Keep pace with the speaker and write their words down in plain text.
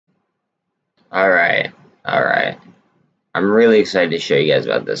Alright, alright. I'm really excited to show you guys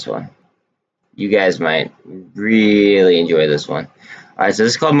about this one. You guys might really enjoy this one. Alright, so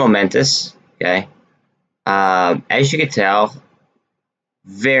this is called Momentus, okay? As you can tell,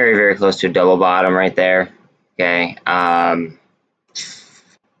 very, very close to a double bottom right there, okay?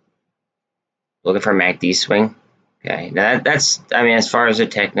 Looking for a MACD swing, okay? Now that's, I mean, as far as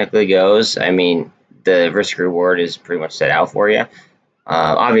it technically goes, I mean, the risk reward is pretty much set out for you.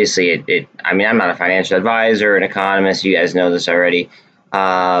 Obviously, I mean, I'm not a financial advisor, an economist. You guys know this already.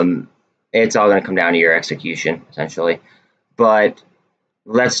 It's all going to come down to your execution, essentially. But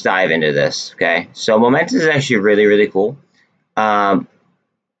let's dive into this, okay? So Momentus is actually really, really cool. They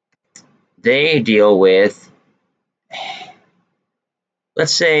deal with,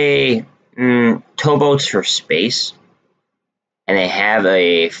 let's say, towboats for space. And they have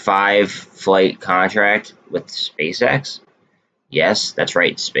a 5-flight contract with SpaceX. Yes, that's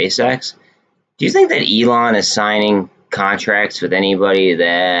right, SpaceX. Do you think that Elon is signing contracts with anybody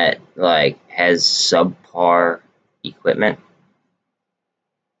that like has subpar equipment?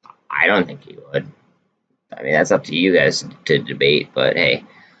 I don't think he would. I mean, that's up to you guys to debate, but hey.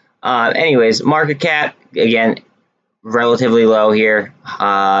 Anyways, market cap, again, relatively low here.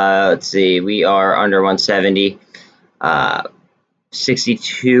 Let's see, we are under 170.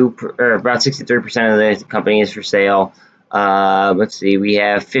 62 or about 63% of the company is for sale. Let's see, we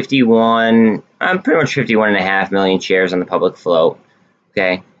have pretty much 51.5 million shares on the public float.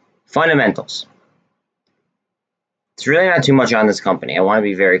 Okay, fundamentals. It's really not too much on this company. I want to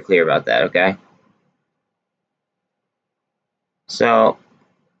be very clear about that. Okay, so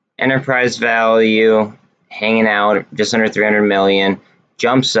enterprise value hanging out just under 300 million,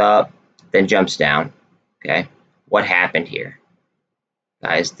 jumps up, then jumps down. Okay, what happened here?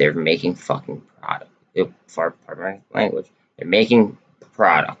 Guys, they're making fucking product. Pardon my language. They're making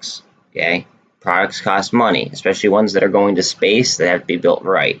products. Okay, products cost money, especially ones that are going to space. That have to be built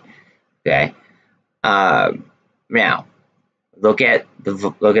right. Okay. Now, look at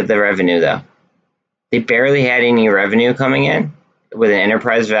the revenue though. They barely had any revenue coming in with an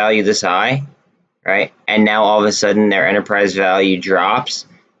enterprise value this high, right? And now all of a sudden their enterprise value drops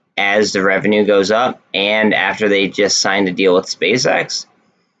as the revenue goes up, and after they just signed a deal with SpaceX.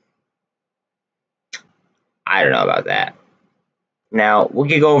 I don't know about that. Now, we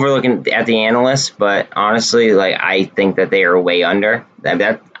could go over looking at the analysts, but honestly, like, I think that they are way under. I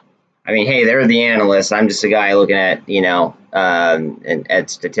mean, hey, they're the analysts. I'm just a guy looking at, at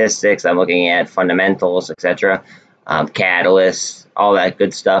statistics. I'm looking at fundamentals, etc., catalysts, all that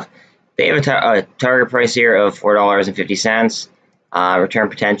good stuff. They have a target price here of $4.50, return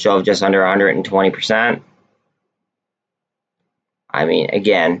potential of just under 120%. I mean,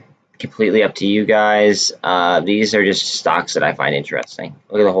 again, completely up to you guys. These are just stocks that I find interesting.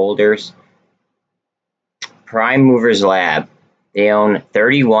 Look at the holders. Prime Movers Lab. They own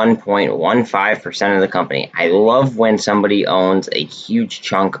 31.15% of the company. I love when somebody owns a huge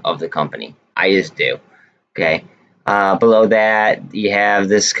chunk of the company. I just do. Okay. Below that, you have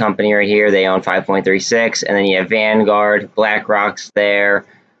this company right here. They own 5.36, and then you have Vanguard, BlackRock's there.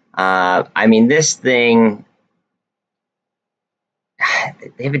 I mean, this thing,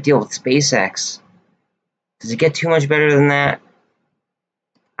 they have a deal with SpaceX. Does it get too much better than that?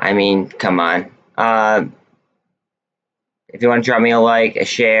 I mean, come on. If you want to drop me a like, a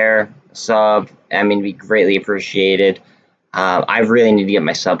share, a sub, I mean, it'd be greatly appreciated. I really need to get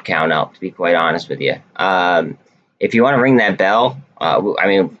my sub count up, to be quite honest with you. If you want to ring that bell, I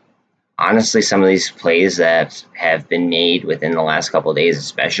mean, honestly, some of these plays that have been made within the last couple of days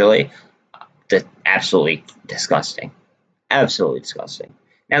especially, absolutely disgusting. Absolutely disgusting.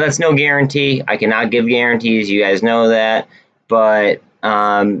 Now, that's no guarantee. I cannot give guarantees. You guys know that. But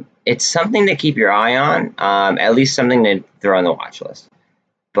it's something to keep your eye on, at least something to throw on the watch list.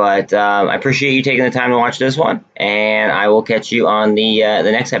 But I appreciate you taking the time to watch this one, and I will catch you on the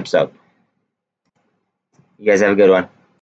next episode. You guys have a good one.